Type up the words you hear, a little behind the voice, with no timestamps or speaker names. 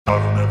I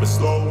don't ever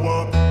slow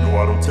up,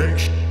 no I don't take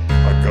shit.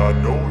 I got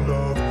no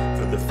love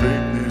for the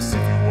fakeness.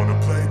 If you wanna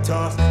play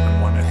tough and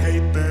wanna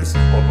hate this,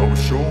 I'll always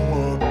show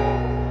up.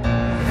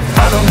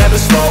 I don't ever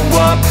slow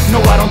up,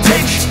 no I don't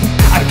take shit.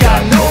 I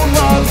got no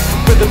love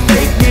for the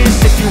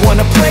fakeness. If you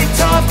wanna play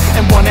tough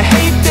and wanna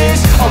hate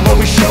this, I'll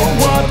always show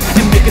up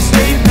and make a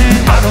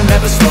statement. I don't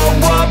ever slow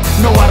up,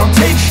 no I don't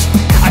take shit.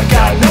 I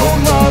got no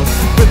love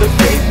for the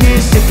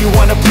fakeness. If you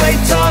wanna play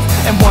tough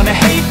and wanna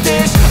hate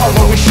this, I'll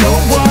always show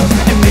up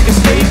and make a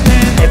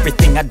statement.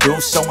 Everything I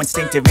do so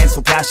instinctive and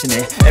so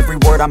passionate. Every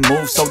word I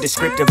move so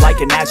descriptive like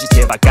an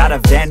adjective. I got a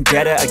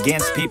vendetta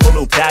against people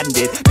who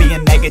patented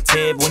being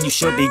negative when you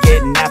should be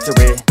getting after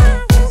it.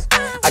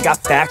 I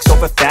got facts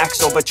over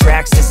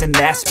tracks, this and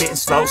that. Spitting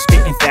slow,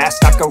 spitting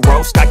fast, I could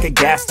roast, I could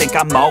gas. Think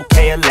I'm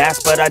okay at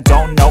last, but I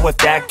don't know if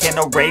that can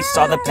erase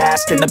all the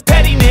past. And the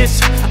pettiness,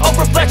 a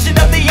reflection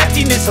of the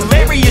emptiness.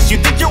 Hilarious, you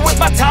think you're worth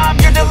my time,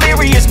 you're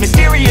delirious.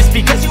 Mysterious,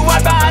 because you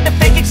hide behind a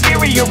fake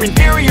exterior.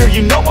 Inferior,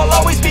 you know I'll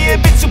always be a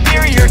bit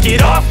superior.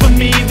 Get off of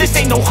me, this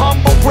ain't no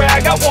humble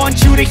brag. I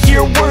want you to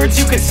hear words,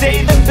 you can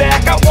say them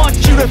back. I want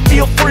you to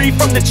feel free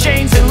from the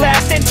chains that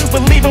last, and to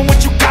believe in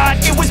what you got,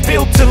 it was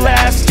built to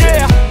last,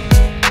 yeah.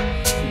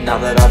 Now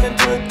that I've been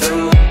put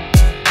through,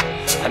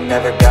 I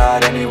never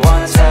got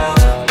anyone's help.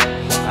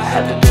 I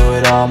had to do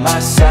it all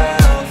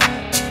myself.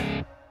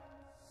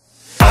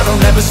 I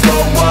don't ever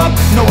slow up,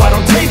 no I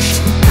don't take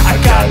shit. I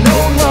got no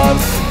love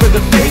for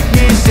the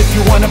fakeness. If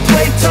you wanna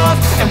play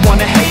tough and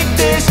wanna hate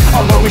this,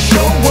 I'll always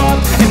show up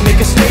and make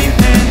a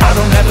statement. I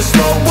don't ever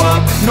slow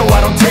up, no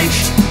I don't take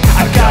shit.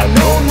 I got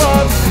no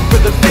love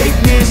for the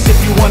fakeness. If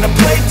you wanna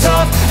play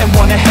tough and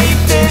wanna hate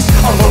this,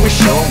 I'll always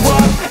show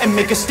up and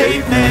make a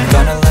statement.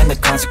 Gonna learn the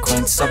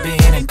consequence of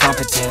being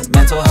incompetent.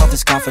 Mental health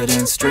is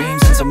confidence,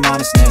 dreams and some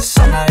honestness.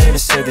 I'm not here to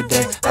save the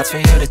day, that's for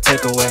you to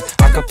take away.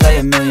 I could play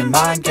a million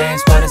mind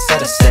games, but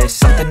instead I say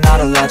something not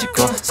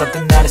illogical,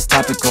 something that is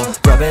topical.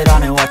 Rub it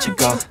on and watch it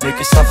go, make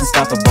yourself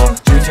unstoppable.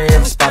 Dreams are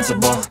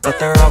irresponsible, but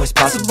they're always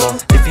possible.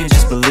 If you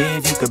just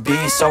believe, you could be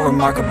so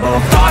remarkable.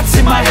 Thoughts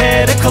in my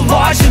head, a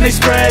collage and they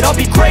spread. I'll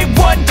be great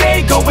one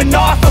day, going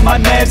off of my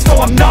meds. No,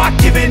 I'm not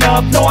giving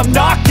up, no, I'm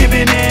not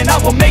giving in. I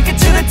will make it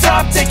to the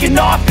top, taking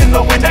off in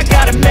the wind. I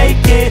gotta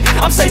make it,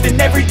 I'm saving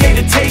every day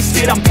to taste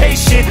it. I'm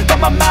patient, but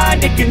my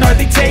mind, it can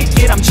hardly take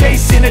it. I'm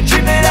chasing a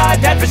dream that I've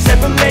had for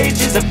several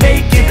ages. A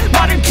vacant,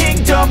 modern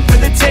kingdom for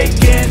the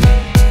taking.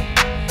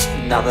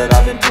 Now that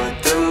I've been put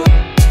through,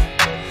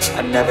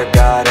 I never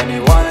got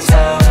anyone's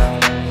help.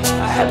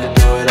 I had to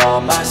do it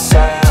all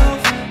myself.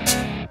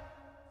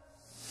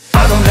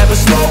 I don't ever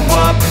slow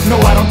up, no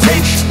I don't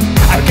take shit.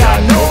 I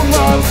got no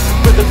love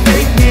for the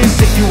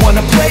fakeness. If you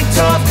wanna play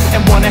tough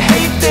and wanna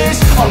hate this,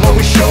 I'll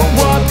always show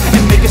up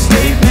and make a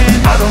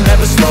statement. I don't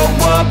ever slow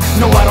up,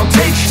 no I don't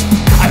take shit.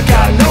 I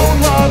got no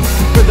love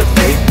for the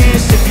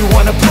fakeness. If you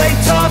wanna play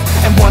tough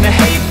and wanna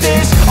hate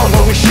this, I'll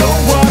always show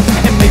up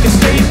and make a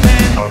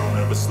statement. I don't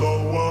ever slow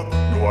up,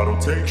 no I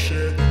don't take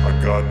shit. I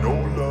got no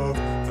love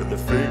for the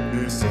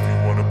fakeness. If you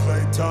wanna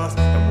play tough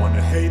and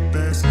wanna hate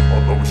this,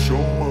 I'll always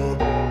show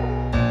up.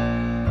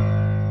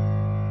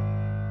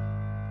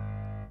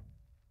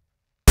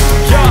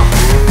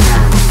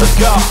 Let's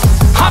go.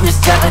 I'm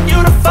just telling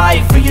you to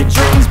fight for your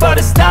dreams, but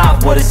it's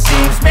not what it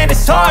seems. Man,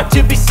 it's hard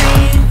to be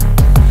seen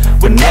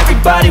when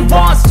everybody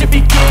wants to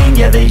be king.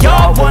 Yeah, they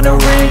all wanna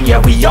ring, yeah,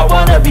 we all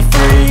wanna be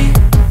free.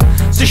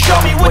 So show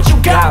me what you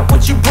got,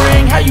 what you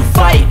bring, how you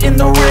fight in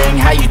the ring,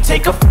 how you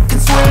take a fucking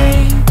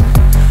swing.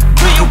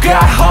 Do you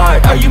got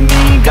heart, are you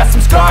mean? Got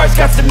some scars,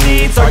 got some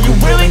needs, are you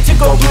willing to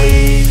go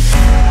bleed?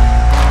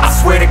 I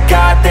swear to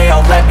God they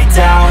all let me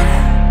down.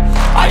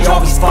 I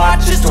always fought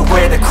just to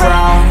wear the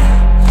crown.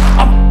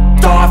 I'm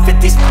off at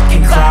these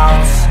fucking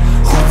clowns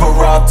who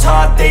were all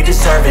taught they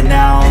deserve an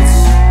ounce.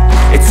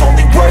 It's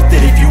only worth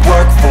it if you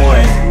work for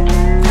it.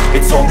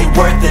 It's only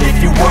worth it if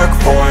you work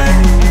for it.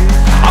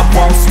 I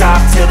won't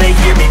stop till they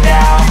hear me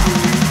now.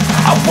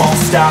 I won't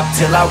stop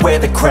till I wear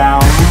the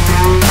crown.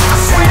 I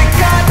swear to